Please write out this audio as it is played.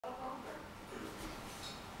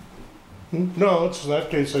No, it's in that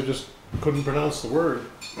case I just couldn't pronounce the word.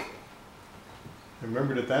 I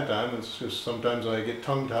remembered it that time. It's just sometimes I get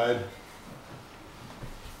tongue-tied.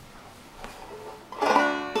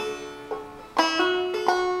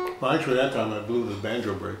 Well, actually that time I blew the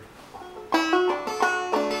banjo break.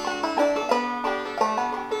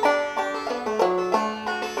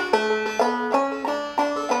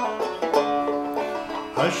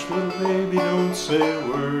 Hush, little baby, don't say a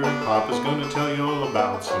word. Papa's gonna tell you all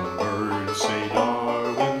about some birds. Say,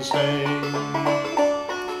 Darwin, say.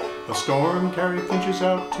 A storm carried finches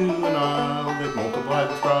out to an isle. They'd multiplied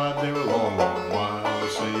and thrived there a long, long while.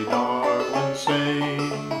 Say, Darwin, say.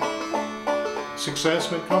 Success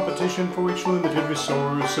meant competition for each limited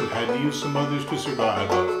resource, and had to use some others to survive,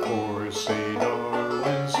 of course. Say,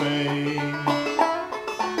 Darwin, say.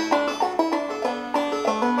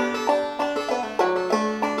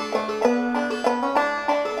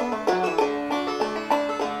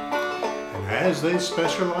 As they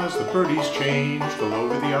specialized, the birdies changed. All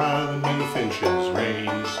over the island many finches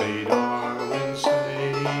ranged. Say, Darwin,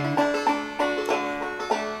 say.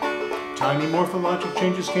 Tiny morphologic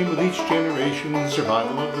changes came with each generation.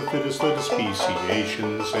 Survival of the fittest led to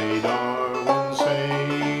speciation. Say, Darwin,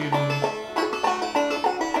 say.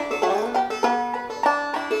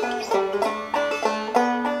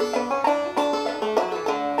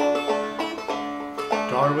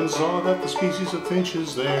 Darwin saw that the species of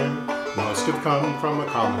finches there must have come from a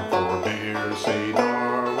common forebear. Say,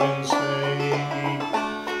 Darwin, say.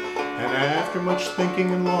 And after much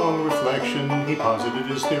thinking and long reflection, he posited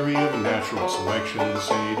his theory of natural selection.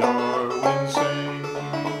 Say, Darwin, say.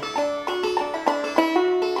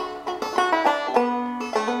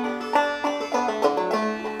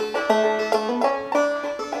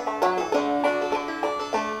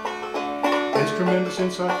 His tremendous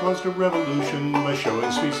insight caused a revolution by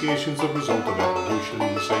showing speciation's the result of evolution.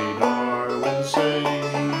 Say, Darwin, say.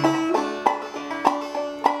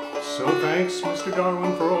 So thanks, Mr.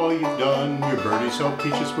 Darwin, for all you've done. Your birdies help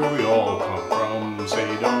teach us where we all come from.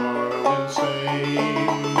 Say, Darwin.